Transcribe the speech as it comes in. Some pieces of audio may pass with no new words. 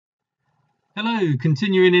Hello,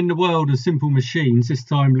 continuing in the world of simple machines, this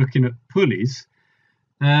time looking at pulleys.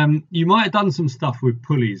 You might have done some stuff with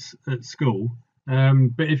pulleys at school,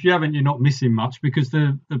 but if you haven't, you're not missing much because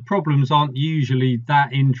the problems aren't usually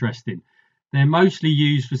that interesting. They're mostly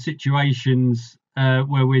used for situations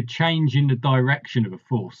where we're changing the direction of a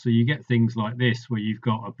force. So you get things like this, where you've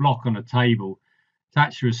got a block on a table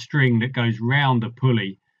attached to a string that goes round a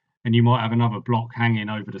pulley, and you might have another block hanging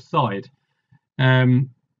over the side. Um,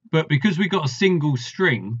 but because we've got a single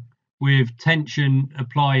string with tension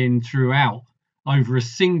applying throughout over a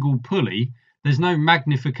single pulley, there's no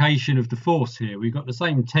magnification of the force here. We've got the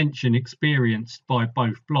same tension experienced by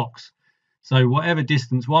both blocks. So whatever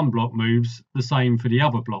distance one block moves, the same for the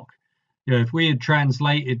other block. If we had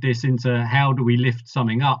translated this into how do we lift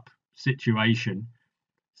something up situation,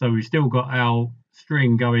 so we've still got our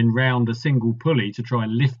string going round a single pulley to try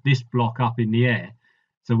and lift this block up in the air.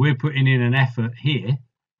 So we're putting in an effort here.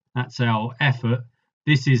 That's our effort.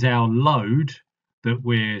 This is our load that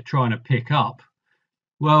we're trying to pick up.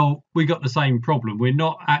 Well, we got the same problem. We're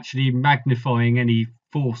not actually magnifying any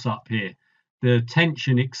force up here. The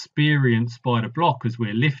tension experienced by the block as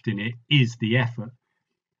we're lifting it is the effort.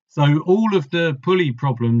 So all of the pulley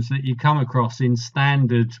problems that you come across in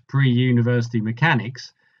standard pre-university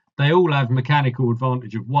mechanics, they all have mechanical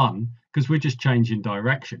advantage of 1 because we're just changing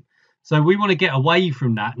direction. So we want to get away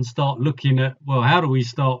from that and start looking at, well, how do we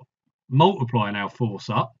start multiplying our force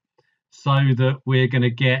up so that we're going to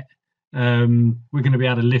get, we're going to be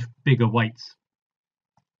able to lift bigger weights.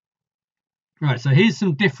 Right, so here's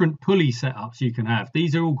some different pulley setups you can have.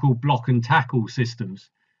 These are all called block and tackle systems.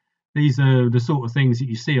 These are the sort of things that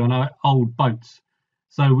you see on old boats.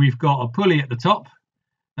 So we've got a pulley at the top,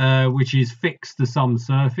 which is fixed to some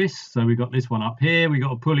surface. So we've got this one up here. We've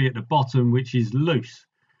got a pulley at the bottom, which is loose,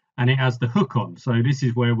 and it has the hook on. So this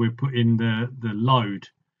is where we're putting the load.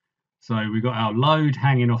 So we've got our load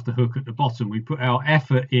hanging off the hook at the bottom. We put our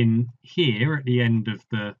effort in here at the end of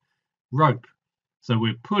the rope. So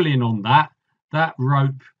we're pulling on that. That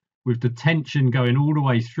rope with the tension going all the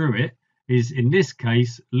way through it is, in this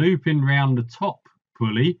case, looping round the top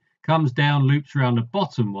pulley, comes down, loops around the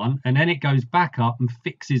bottom one, and then it goes back up and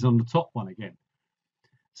fixes on the top one again.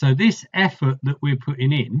 So this effort that we're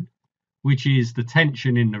putting in, which is the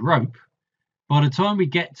tension in the rope, by the time we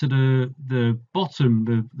get to the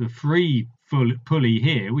bottom, the free pulley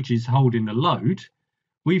here, which is holding the load,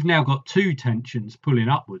 we've now got 2 tensions pulling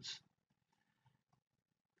upwards.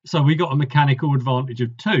 So we got a mechanical advantage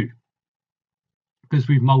of 2 because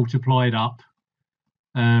we've multiplied up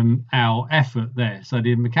our effort there. So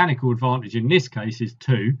the mechanical advantage in this case is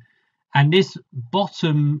 2, and this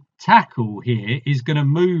bottom tackle here is going to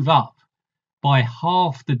move up by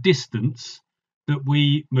half the distance that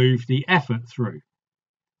we move the effort through.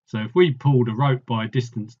 So if we pull the rope by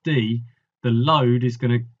distance d, the load is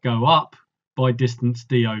going to go up by distance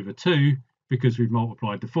d over 2 because we've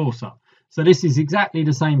multiplied the force up. So this is exactly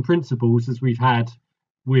the same principles as we've had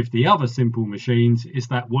with the other simple machines. It's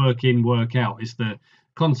that work in, work out. It's the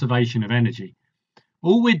conservation of energy.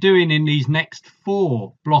 All we're doing in these next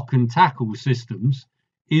 4 block and tackle systems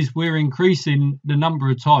is we're increasing the number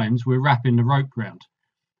of times we're wrapping the rope round.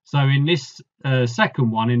 So in this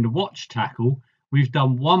second one, in the watch tackle, we've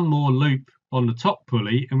done 1 more loop on the top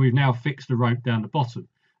pulley and we've now fixed the rope down the bottom.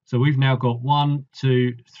 So we've now got 1,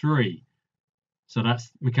 2, 3. So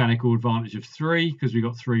that's mechanical advantage of 3 because we've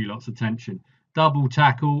got 3 lots of tension. Double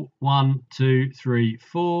tackle, 1, 2, 3,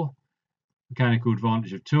 4. Mechanical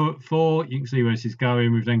advantage of 4. You can see where this is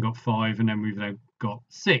going. We've then got 5, and then we've then got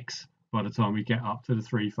 6 by the time we get up to the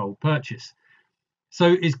threefold purchase.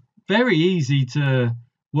 So it's very easy to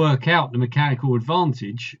work out the mechanical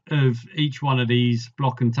advantage of each one of these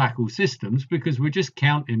block and tackle systems because we're just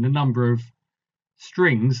counting the number of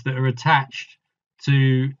strings that are attached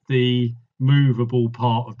to the movable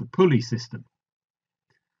part of the pulley system.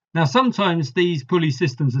 Now, sometimes these pulley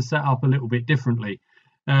systems are set up a little bit differently,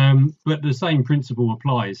 but the same principle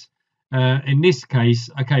applies. In this case,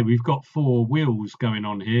 okay, we've got 4 wheels going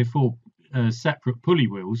on here, 4 separate pulley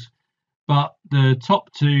wheels, but the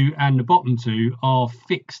top 2 and the bottom 2 are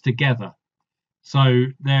fixed together. So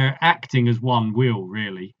they're acting as 1 wheel,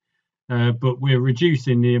 really. But we're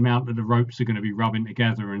reducing the amount that the ropes are going to be rubbing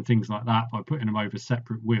together and things like that by putting them over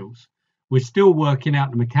separate wheels. We're still working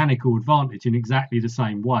out the mechanical advantage in exactly the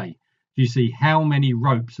same way. You see how many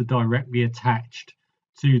ropes are directly attached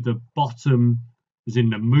to the bottom, as in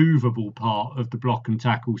the movable part of the block and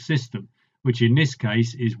tackle system, which in this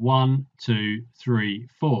case is 1, 2, 3,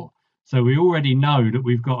 4. So we already know that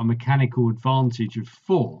we've got a mechanical advantage of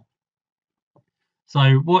 4.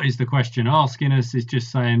 So what is the question asking us? Is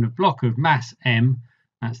just saying a block of mass m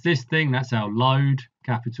That's this thing, that's our load,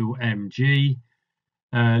 capital MG,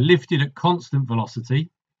 lifted at constant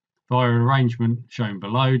velocity via an arrangement shown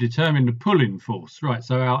below. Determine the pulling force. Right,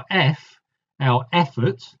 so our F, our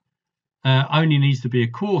effort, only needs to be a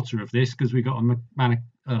quarter of this because we've got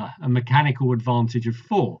a mechanical advantage of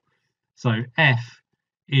 4. So F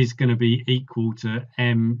is going to be equal to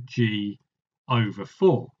mg over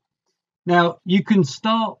 4. Now you can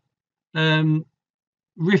start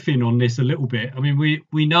riffing on this a little bit. I mean,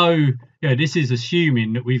 we know, yeah, this is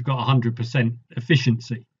assuming that we've got 100%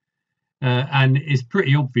 efficiency, and it's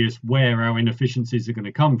pretty obvious where our inefficiencies are going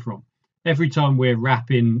to come from. Every time we're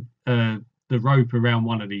wrapping the rope around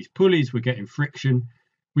one of these pulleys, we're getting friction.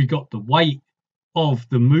 We got the weight of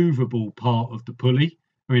the movable part of the pulley.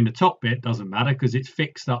 I mean, the top bit doesn't matter because it's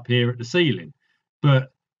fixed up here at the ceiling,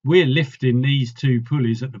 but we're lifting these two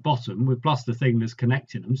pulleys at the bottom with plus the thing that's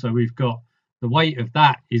connecting them. So we've got the weight of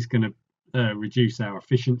that is going to reduce our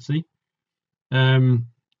efficiency. And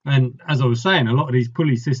as I was saying, a lot of these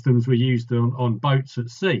pulley systems were used on boats at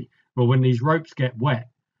sea. Well, when these ropes get wet,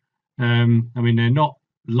 I mean, they're not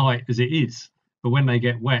light as it is, but when they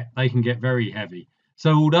get wet, they can get very heavy.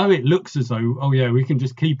 So although it looks as though, oh yeah, we can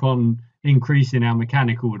just keep on increasing our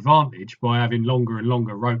mechanical advantage by having longer and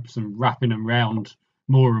longer ropes and wrapping them around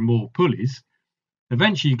more and more pulleys,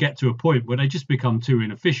 eventually you get to a point where they just become too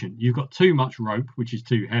inefficient. You've got too much rope, which is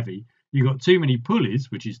too heavy. You've got too many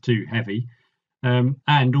pulleys, which is too heavy,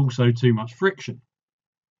 and also too much friction.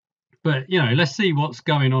 But, you know, let's see what's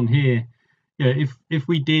going on here. Yeah, if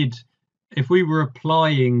we were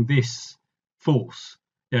applying this force,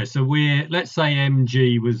 yeah, so let's say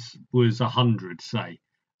mg was 100, say.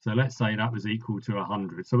 So let's say that was equal to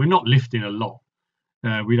 100. So we're not lifting a lot.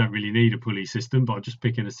 We don't really need a pulley system, but I'm just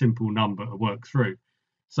picking a simple number to work through.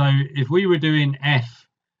 So if we were doing F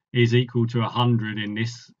is equal to 100 in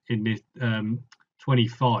this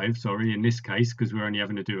 25, sorry, in this case, because we're only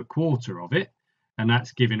having to do a quarter of it, and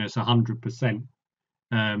that's giving us 100%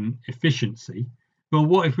 efficiency. But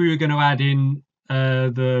what if we were going to add in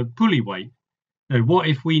the pulley weight? What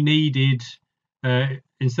if we needed,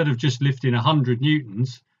 instead of just lifting 100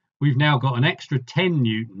 newtons, we've now got an extra 10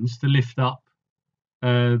 newtons to lift up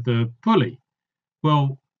the pulley?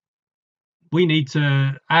 Well, we need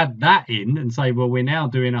to add that in and say, well, we're now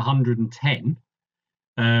doing 110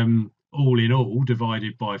 all in all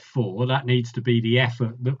divided by 4. That needs to be the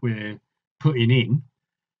effort that we're putting in.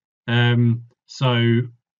 So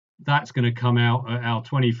that's going to come out at our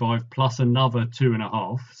 25 plus another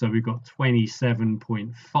 2.5. So we've got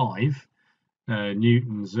 27.5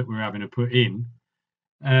 newtons that we're having to put in.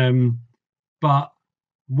 But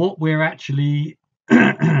what we're actually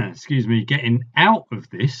excuse me, getting out of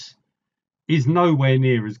this is nowhere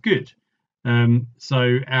near as good.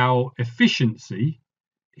 So our efficiency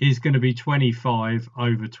is going to be 25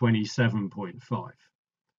 over 27.5.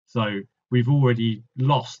 So we've already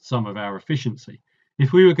lost some of our efficiency.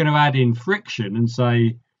 If we were going to add in friction and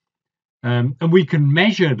say, and we can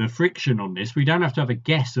measure the friction on this, we don't have to have a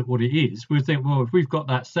guess at what it is. We'll think, well, if we've got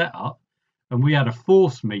that set up and we had a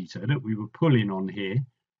force meter that we were pulling on here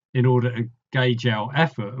in order to gauge our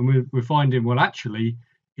effort, and we're finding, well, actually,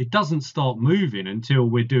 it doesn't start moving until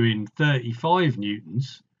we're doing 35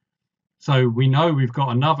 newtons. So we know we've got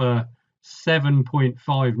another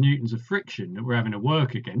 7.5 newtons of friction that we're having to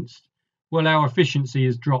work against. Well, our efficiency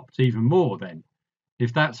has dropped even more then.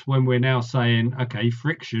 If that's when we're now saying, okay,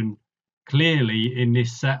 friction clearly in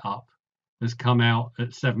this setup has come out at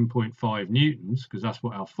 7.5 newtons, because that's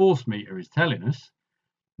what our force meter is telling us.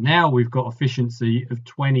 Now we've got efficiency of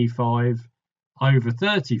 25 over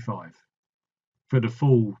 35 for the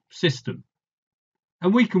full system.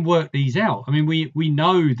 And we can work these out. I mean, we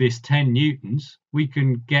know this 10 newtons. We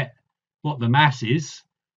can get what the mass is.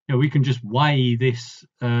 You know, we can just weigh this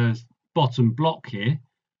bottom block here,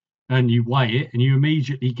 and you weigh it, and you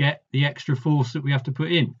immediately get the extra force that we have to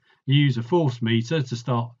put in. You use a force meter to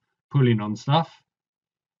start pulling on stuff.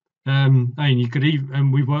 And you could even,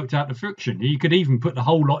 and we've worked out the friction. You could even put the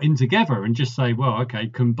whole lot in together and just say, well, okay,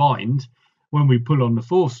 combined, when we pull on the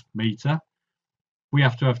force meter, we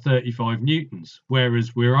have to have 35 newtons,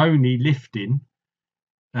 whereas we're only lifting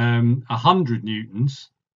 100 newtons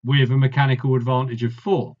with a mechanical advantage of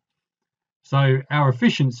 4. So our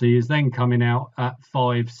efficiency is then coming out at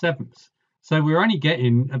 5/7. So we're only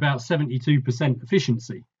getting about 72%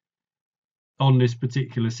 efficiency on this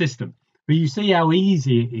particular system. But you see how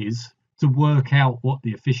easy it is to work out what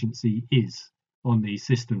the efficiency is on these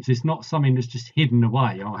systems. It's not something that's just hidden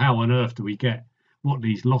away. Oh, how on earth do we get what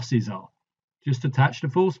these losses are? Just attach the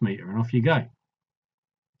force meter and off you go.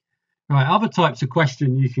 Right, other types of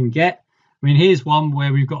question you can get. I mean, here's one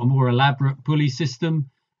where we've got a more elaborate pulley system.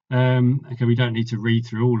 Okay, we don't need to read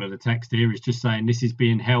through all of the text here. It's just saying this is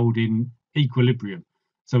being held in equilibrium.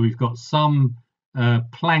 So we've got some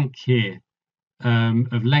plank here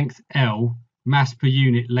of length L, mass per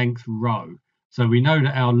unit length rho. So we know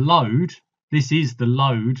that our load, this is the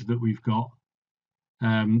load that we've got.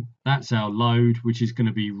 That's our load, which is going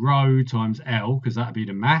to be rho times L, because that would be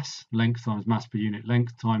the mass, length times mass per unit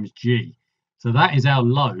length times G. So that is our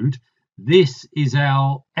load. This is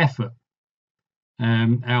our effort.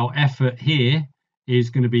 Our effort here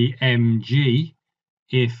is going to be mg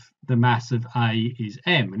if the mass of A is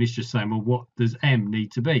m. And it's just saying, well, what does m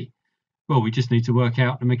need to be? Well, we just need to work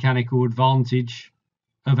out the mechanical advantage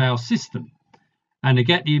of our system. And to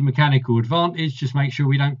get the mechanical advantage, just make sure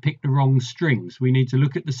we don't pick the wrong strings. We need to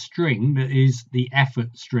look at the string that is the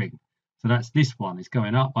effort string. So that's this one. It's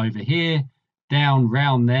going up over here, down,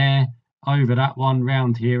 round there, over that one,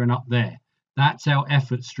 round here and up there. That's our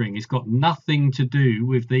effort string. It's got nothing to do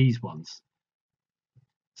with these ones.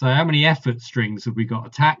 So how many effort strings have we got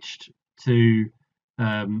attached to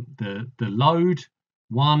the load?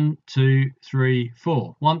 1, 2, 3,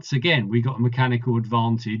 4. Once again, we got a mechanical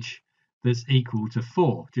advantage that's equal to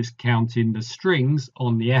 4, just counting the strings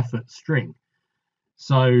on the effort string.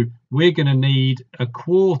 So we're going to need a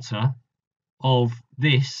quarter of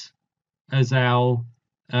this as our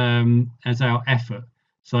effort.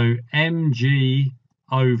 So mg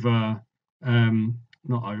over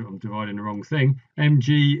not I'm dividing the wrong thing. Mg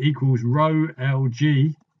equals rho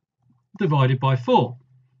Lg divided by 4.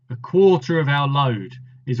 A quarter of our load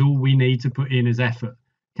is all we need to put in as effort.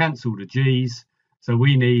 Cancel the g's. So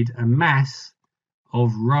we need a mass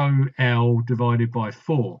of rho L divided by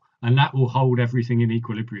 4, and that will hold everything in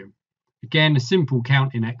equilibrium. Again, a simple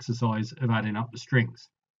counting exercise of adding up the strings.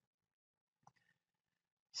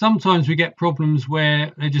 Sometimes we get problems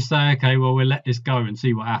where they just say, okay, well, we'll let this go and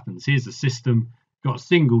see what happens. Here's a system, got a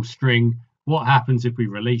single string. What happens if we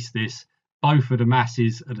release this? Both of the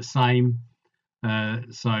masses are the same.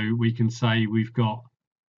 So we can say we've got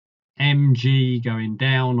mg going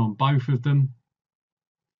down on both of them.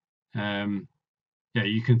 Yeah,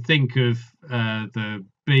 you can think of the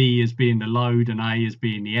B as being the load and A as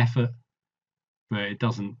being the effort, but it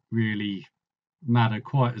doesn't really matter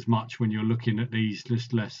quite as much when you're looking at these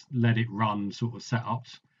just let it run sort of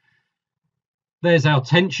setups. There's our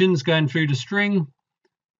tensions going through the string.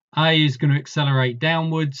 A is going to accelerate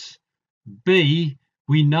downwards. B,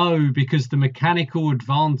 we know because the mechanical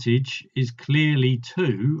advantage is clearly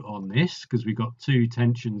 2 on this, because we've got 2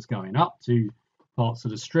 tensions going up, 2 parts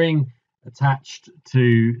of the string attached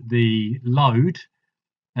to the load.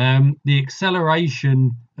 The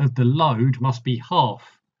acceleration of the load must be half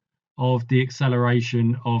of the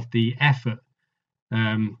acceleration of the effort,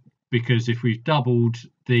 because if we've doubled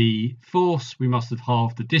the force, we must have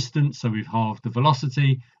halved the distance, so we've halved the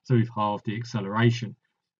velocity, so we've halved the acceleration.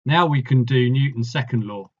 Now we can do Newton's second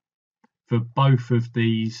law for both of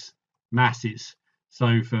these masses.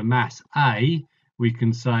 So for mass A, we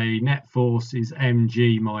can say net force is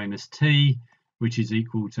mg minus t, which is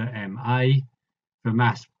equal to ma. For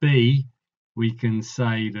mass B, we can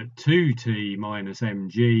say that 2t minus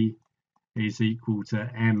mg is equal to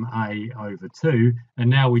ma over 2. And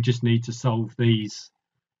now we just need to solve these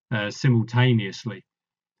simultaneously.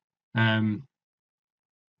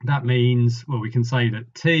 That means, well, we can say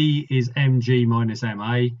that t is mg minus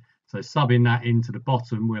ma. So subbing that into the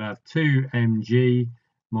bottom, we'll have 2mg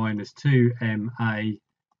minus 2ma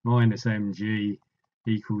minus mg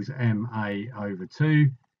equals ma over 2.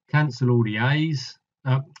 Cancel all the a's,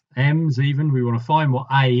 m's even. We want to find what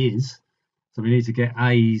a is. So we need to get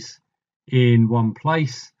a's in one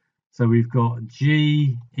place. So we've got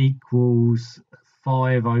g equals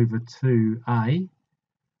 5 over 2a.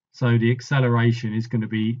 So the acceleration is going to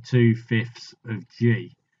be 2/5 of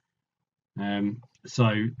g.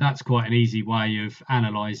 So that's quite an easy way of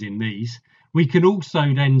analysing these. We can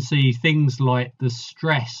also then see things like the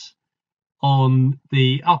stress on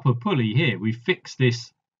the upper pulley here. We fix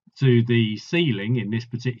this to the ceiling in this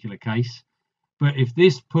particular case. But if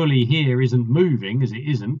this pulley here isn't moving, as it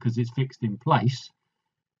isn't because it's fixed in place,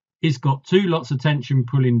 it's got 2 lots of tension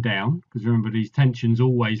pulling down, because remember these tensions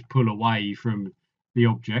always pull away from the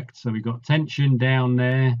object. So we've got tension down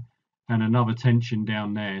there and another tension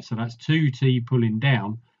down there. So that's 2t pulling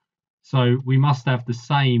down. So we must have the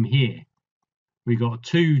same here. We've got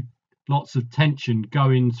 2 lots of tension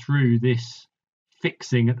going through this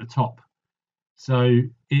fixing at the top. So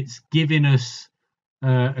it's giving us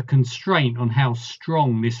a constraint on how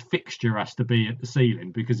strong this fixture has to be at the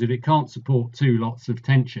ceiling, because if it can't support 2 lots of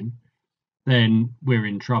tension, then we're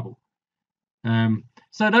in trouble.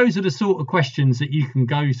 So those are the sort of questions that you can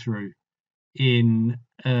go through in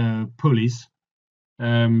pulleys.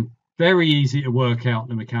 Very easy to work out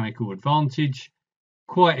the mechanical advantage,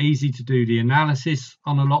 quite easy to do the analysis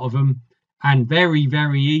on a lot of them, and very,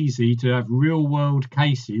 very easy to have real world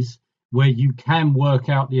cases where you can work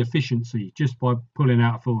out the efficiency just by pulling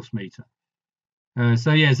out a force meter.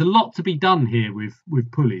 So yeah, there's a lot to be done here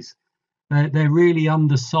with pulleys. They're really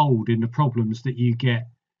undersold in the problems that you get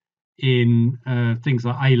in things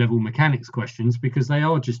like A-level mechanics questions, because they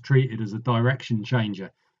are just treated as a direction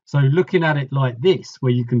changer. So looking at it like this,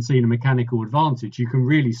 where you can see the mechanical advantage, you can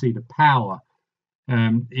really see the power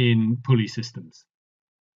in pulley systems.